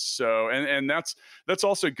cases. So, and that's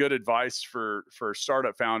also good advice for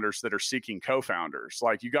startup founders that are seeking co-founders.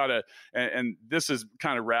 Like, you got to, and this is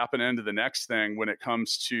kind of wrapping into the next thing when it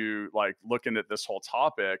comes to like looking at this whole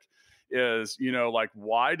topic is, you know, like,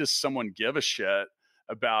 why does someone give a shit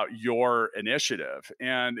about your initiative?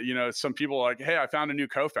 And, you know, some people are like, hey, I found a new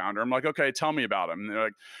co-founder. I'm like, okay, tell me about him. And they're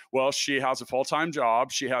like, well, she has a full-time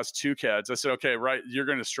job. She has 2 kids. I said, okay, right. You're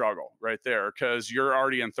going to struggle right there because you're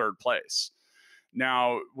already in 3rd place.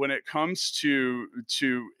 Now, when it comes to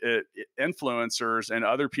influencers and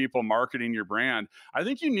other people marketing your brand, I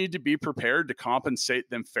think you need to be prepared to compensate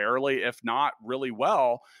them fairly, if not really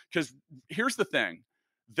well, because here's the thing.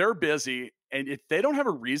 They're busy. And if they don't have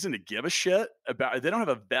a reason to give a shit about, they don't have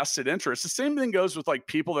a vested interest. The same thing goes with like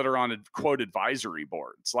people that are on quote advisory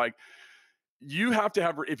boards. Like, you have to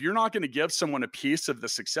have, if you're not going to give someone a piece of the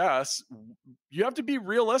success, you have to be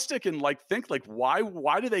realistic and like think like, why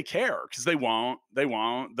do they care? Because they won't.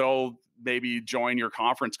 They'll maybe join your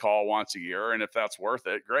conference call once a year, and if that's worth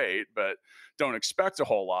it, great. But don't expect a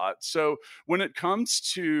whole lot. So when it comes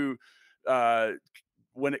to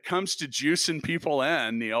juicing people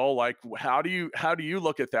in, Neil, like, how do you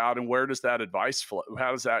look at that, and where does that advice flow?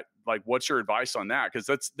 How does that, like, what's your advice on that?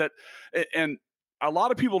 Because and a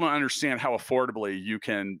lot of people don't understand how affordably you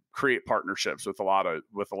can create partnerships with a lot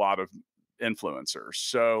of influencers.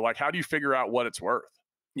 So, like, how do you figure out what it's worth?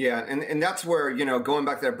 Yeah, and that's where, you know, going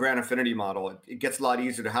back to that brand affinity model, it gets a lot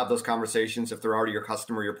easier to have those conversations if they're already your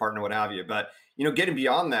customer, your partner, what have you. But, you know, getting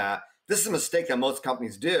beyond that, this is a mistake that most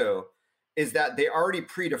companies do, is that they already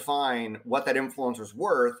predefine what that influencer's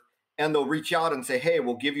worth, and they'll reach out and say, hey,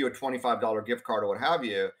 we'll give you a $25 gift card or what have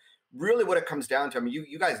you. Really what it comes down to, I mean,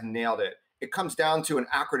 you guys nailed it. It comes down to an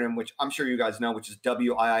acronym, which I'm sure you guys know, which is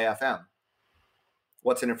WIIFM.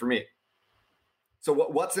 What's in it for me? So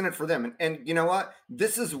what's in it for them? And you know what?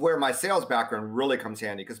 This is where my sales background really comes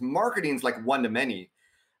handy, because marketing is like one-to-many,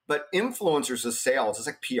 but influencers is sales. It's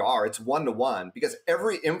like PR. It's one-to-one, because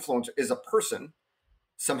every influencer is a person.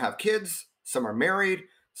 Some have kids, some are married,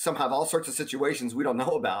 some have all sorts of situations we don't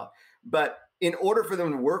know about. But in order for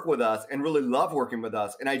them to work with us and really love working with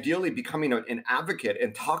us, and ideally becoming an advocate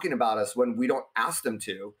and talking about us when we don't ask them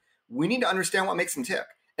to, we need to understand what makes them tick.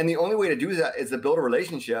 And the only way to do that is to build a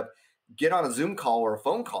relationship, get on a Zoom call or a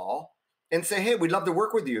phone call and say, hey, we'd love to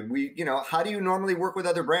work with you. How do you normally work with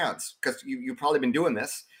other brands? Because you've probably been doing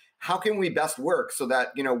this. How can we best work so that,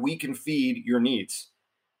 you know, we can feed your needs?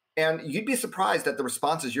 And you'd be surprised at the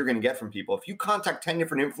responses you're going to get from people. If you contact 10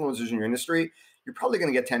 different influencers in your industry, you're probably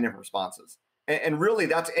going to get 10 different responses. And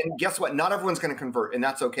really and guess what? Not everyone's going to convert, and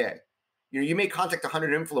that's okay. You know, you may contact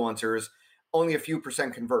 100 influencers, only a few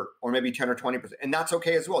percent convert, or maybe 10 or 20%. And that's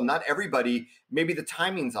okay as well. Not everybody, maybe the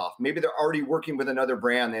timing's off. Maybe they're already working with another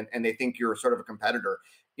brand and they think you're sort of a competitor.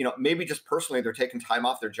 You know, maybe just personally they're taking time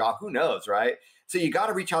off their job. Who knows, right? So you got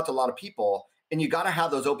to reach out to a lot of people. And you got to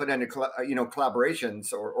have those open-ended,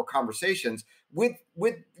 collaborations or conversations with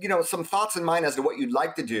some thoughts in mind as to what you'd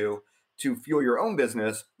like to do to fuel your own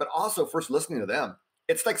business, but also first listening to them.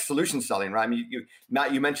 It's like solution selling, right? I mean,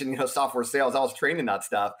 Matt, you mentioned software sales. I was trained in that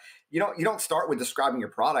stuff. You don't start with describing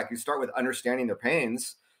your product. You start with understanding their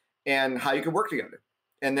pains and how you can work together.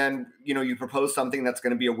 And then you propose something that's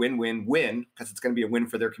going to be a win-win-win, because it's going to be a win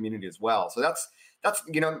for their community as well. So that's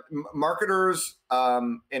marketers,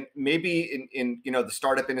 and maybe in the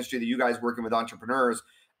startup industry that you guys working with entrepreneurs.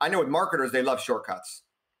 I know with marketers, they love shortcuts.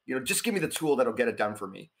 Just give me the tool that'll get it done for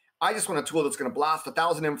me. I just want a tool that's going to blast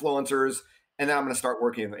 1,000 influencers, and then I'm going to start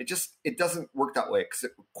working. It doesn't work that way, because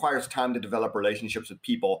it requires time to develop relationships with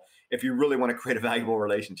people if you really want to create a valuable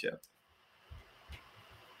relationship.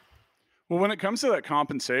 Well, when it comes to that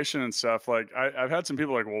compensation and stuff, like I've had some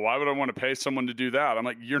people like, well, why would I want to pay someone to do that? I'm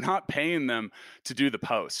like, you're not paying them to do the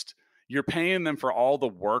post. You're paying them for all the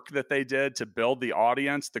work that they did to build the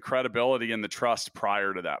audience, the credibility, and the trust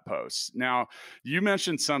prior to that post. Now, you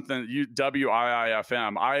mentioned something,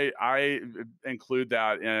 WIIFM. I include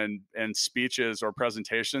that in speeches or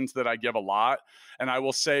presentations that I give a lot. And I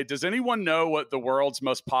will say, does anyone know what the world's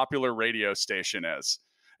most popular radio station is?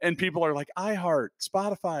 And people are like, iHeart,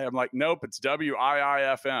 Spotify. I'm like, nope, it's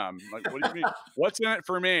WIIFM. Like, what do you mean? What's in it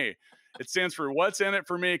for me? It stands for What's in It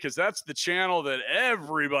for Me, because that's the channel that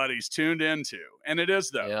everybody's tuned into. And it is,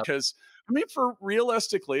 though, because I mean, for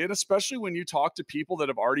realistically, and especially when you talk to people that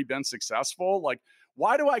have already been successful, like,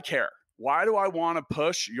 why do I care? Why do I want to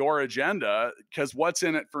push your agenda? Because what's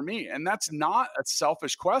in it for me? And that's not a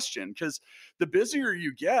selfish question, because the busier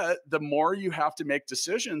you get, the more you have to make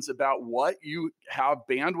decisions about what you have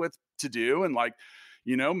bandwidth to do. And like,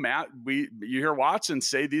 you know, Matt, you hear Watson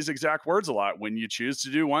say these exact words a lot. When you choose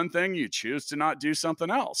to do one thing, you choose to not do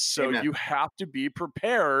something else. So Amen. You have to be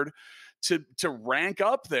prepared to rank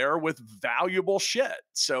up there with valuable shit.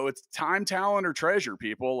 So it's time, talent, or treasure,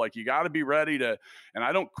 people. Like, you got to be ready to, and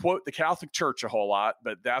I don't quote the Catholic Church a whole lot,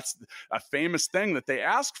 but that's a famous thing that they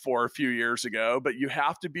asked for a few years ago. But you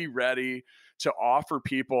have to be ready to offer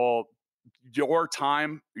people your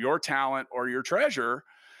time, your talent, or your treasure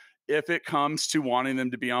if it comes to wanting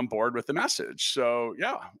them to be on board with the message. So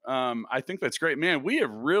yeah, I think that's great, man. We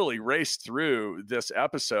have really raced through this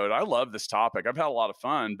episode. I love this topic. I've had a lot of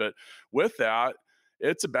fun, but with that,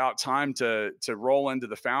 it's about time to roll into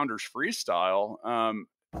the Founders Freestyle.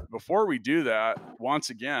 Before we do that, once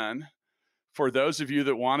again, for those of you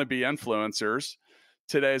that want to be influencers,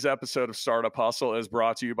 today's episode of Startup Hustle is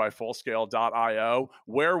brought to you by Fullscale.io,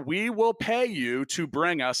 where we will pay you to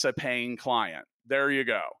bring us a paying client. There you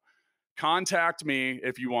go. Contact me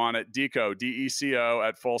if you want it. Deco, DECO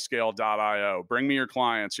at Fullscale.io. Bring me your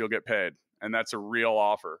clients, you'll get paid. And that's a real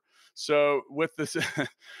offer. So with this,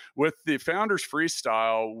 with the Founders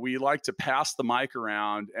Freestyle, we like to pass the mic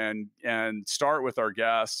around and start with our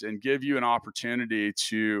guests and give you an opportunity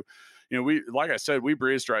to, you know, like I said, we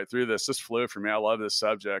breezed right through this. This flew for me. I love this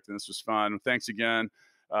subject, and this was fun. Thanks again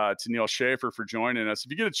to Neal Schaffer for joining us.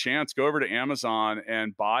 If you get a chance, go over to Amazon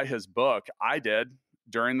and buy his book. I did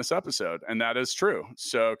during this episode, and that is true.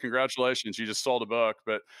 So congratulations, you just sold a book.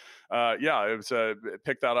 But yeah, it was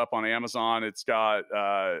pick that up on Amazon. It's got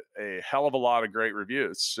a hell of a lot of great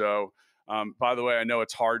reviews. So by the way, I know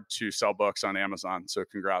it's hard to sell books on Amazon, so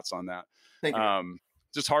congrats on that. Thank you.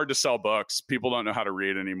 Just hard to sell books. People don't know how to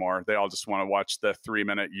read anymore. They all just want to watch the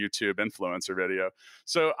 3-minute YouTube influencer video.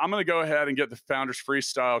 So I'm going to go ahead and get the Founders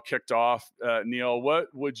Freestyle kicked off. Neal, what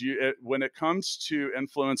would you, when it comes to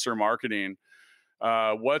influencer marketing,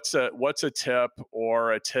 what's a tip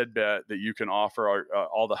or a tidbit that you can offer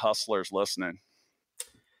all the hustlers listening?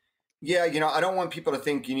 Yeah, you know, I don't want people to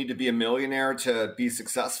think you need to be a millionaire to be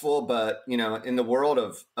successful, but you know, in the world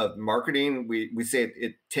of marketing, we say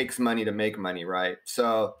it takes money to make money, right?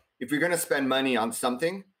 So if you're going to spend money on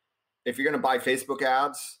something, if you're going to buy Facebook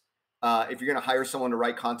ads, if you're going to hire someone to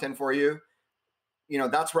write content for you, you know,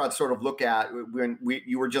 that's where I'd sort of look at when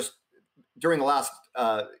you were just during the last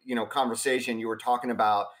conversation, you were talking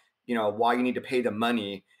about, you know, why you need to pay the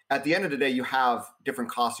money. At the end of the day, you have different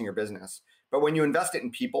costs in your business. But when you invest it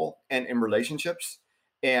in people and in relationships,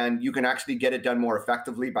 and you can actually get it done more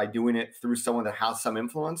effectively by doing it through someone that has some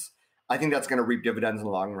influence, I think that's going to reap dividends in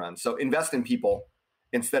the long run. So invest in people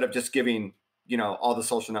instead of just giving, you know, all the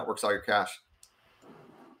social networks all your cash.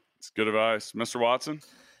 It's good advice. Mr. Watson?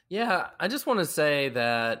 Yeah, I just want to say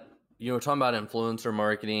that, you know, we're talking about influencer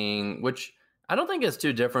marketing, which I don't think is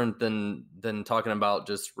too different than talking about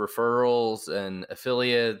just referrals and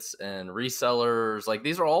affiliates and resellers. Like,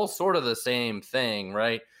 these are all sort of the same thing,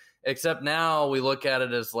 right? Except now we look at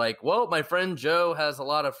it as like, well, my friend Joe has a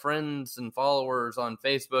lot of friends and followers on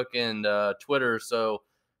Facebook and Twitter, so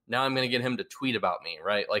now I'm going to get him to tweet about me,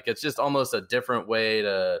 right? Like, it's just almost a different way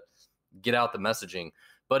to get out the messaging.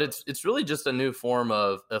 But it's really just a new form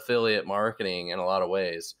of affiliate marketing in a lot of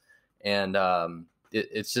ways. And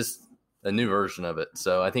it's just a new version of it.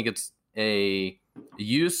 So I think it's a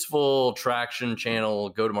useful traction channel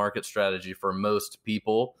go-to-market strategy for most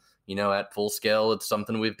people. You know, at Full Scale, it's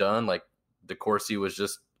something we've done. Like, DeCourcy was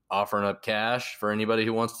just offering up cash for anybody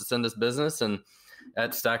who wants to send us business. And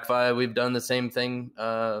at Stackify, we've done the same thing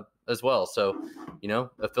as well. So, you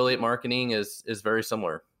know, affiliate marketing is very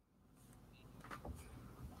similar.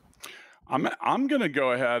 I'm going to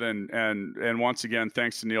go ahead and once again,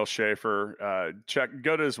 thanks to Neal Schaffer.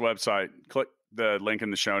 Go to his website, the link in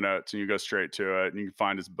the show notes, and you go straight to it, and you can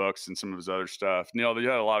find his books and some of his other stuff. Neil, you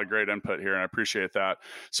had a lot of great input here, and I appreciate that.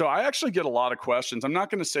 So I actually get a lot of questions. I'm not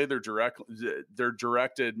going to say they're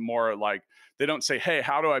directed more like, they don't say, hey,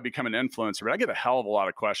 how do I become an influencer? But I get a hell of a lot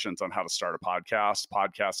of questions on how to start a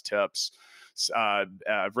podcast tips.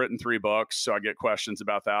 I've written 3 books, so I get questions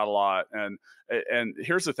about that a lot. And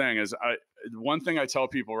here's the thing is, one thing I tell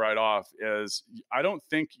people right off is, I don't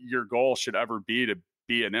think your goal should ever be to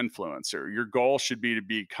be an influencer. Your goal should be to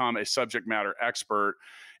become a subject matter expert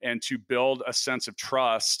and to build a sense of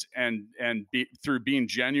trust and through being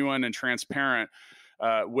genuine and transparent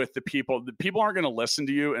with the people. The people aren't going to listen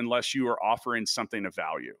to you unless you are offering something of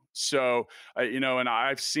value. So, and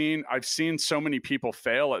I've seen so many people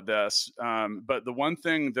fail at this. But the one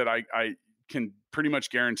thing that I can pretty much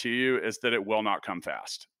guarantee you is that it will not come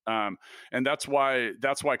fast. And that's why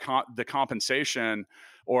the compensation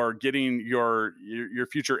or getting your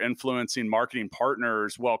future influencing marketing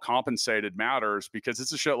partners well compensated matters, because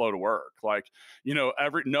it's a shitload of work. Like,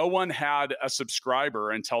 no one had a subscriber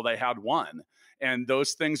until they had one. And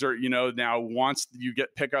those things are, now once you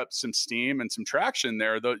pick up some steam and some traction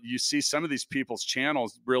there, you see some of these people's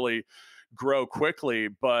channels really grow quickly.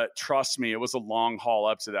 But trust me, it was a long haul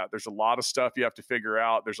up to that. There's a lot of stuff you have to figure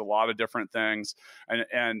out. There's a lot of different things.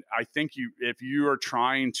 And I think if you are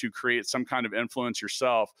trying to create some kind of influence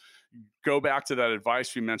yourself, go back to that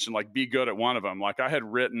advice we mentioned, like, be good at one of them. Like, I had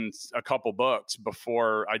written a couple books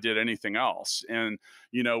before I did anything else. And,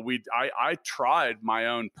 I tried my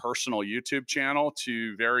own personal YouTube channel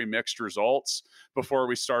to very mixed results before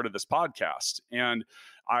we started this podcast. And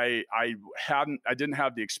I didn't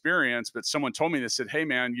have the experience, but someone told me, they said, hey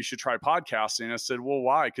man, you should try podcasting. I said, well,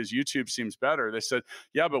 why? Because YouTube seems better. They said,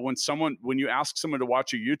 yeah, but when you ask someone to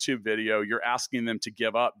watch a YouTube video, you're asking them to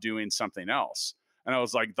give up doing something else. And I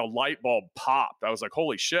was like, the light bulb popped. I was like,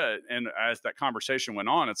 holy shit. And as that conversation went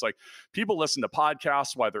on, it's like, people listen to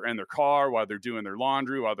podcasts while they're in their car, while they're doing their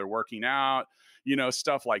laundry, while they're working out,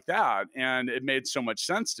 stuff like that. And it made so much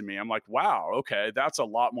sense to me. I'm like, wow, okay, that's a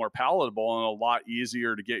lot more palatable and a lot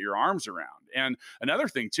easier to get your arms around. And another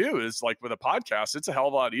thing too is, like, with a podcast, it's a hell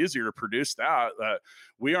of a lot easier to produce that.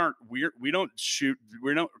 We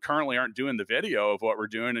currently aren't doing the video of what we're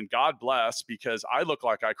doing, and God bless, because I look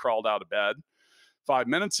like I crawled out of bed 5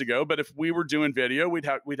 minutes ago. But if we were doing video, we'd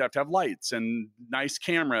have to have lights and nice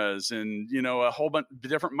cameras and, a whole bunch of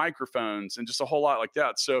different microphones and just a whole lot like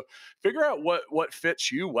that. So figure out what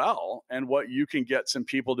fits you well and what you can get some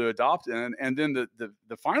people to adopt. And then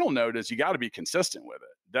the final note is, you got to be consistent with it.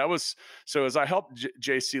 So as I helped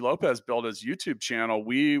JC Lopez build his YouTube channel,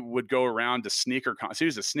 we would go around to sneaker so he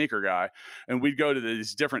was a sneaker guy, and we'd go to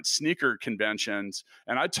these different sneaker conventions,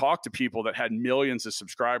 and I'd talk to people that had millions of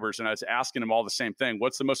subscribers, and I was asking them all the same thing.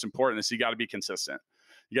 What's the most important? Is you got to be consistent.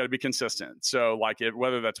 You got to be consistent. So like,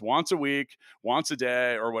 whether that's once a week, once a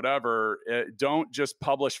day, or whatever, don't just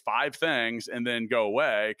publish 5 things and then go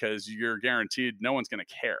away, because you're guaranteed no one's going to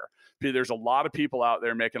care. There's a lot of people out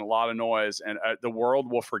there making a lot of noise, and the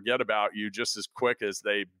world will forget about you just as quick as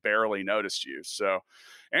they barely noticed you. So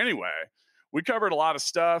anyway, we covered a lot of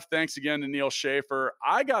stuff. Thanks again to Neil Schaefer.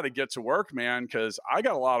 I got to get to work, man, because I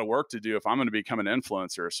got a lot of work to do if I'm going to become an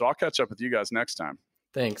influencer. So I'll catch up with you guys next time.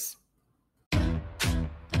 Thanks.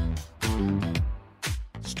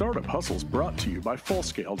 Startup Hustles brought to you by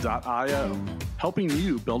Fullscale.io, helping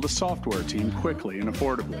you build a software team quickly and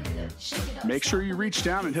affordably. Make sure you reach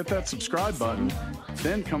down and hit that subscribe button,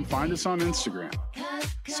 then come find us on Instagram.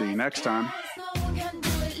 See you next time.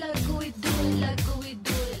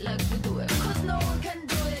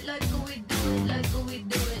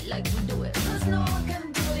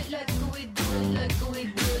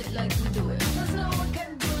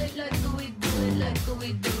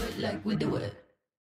 We do it.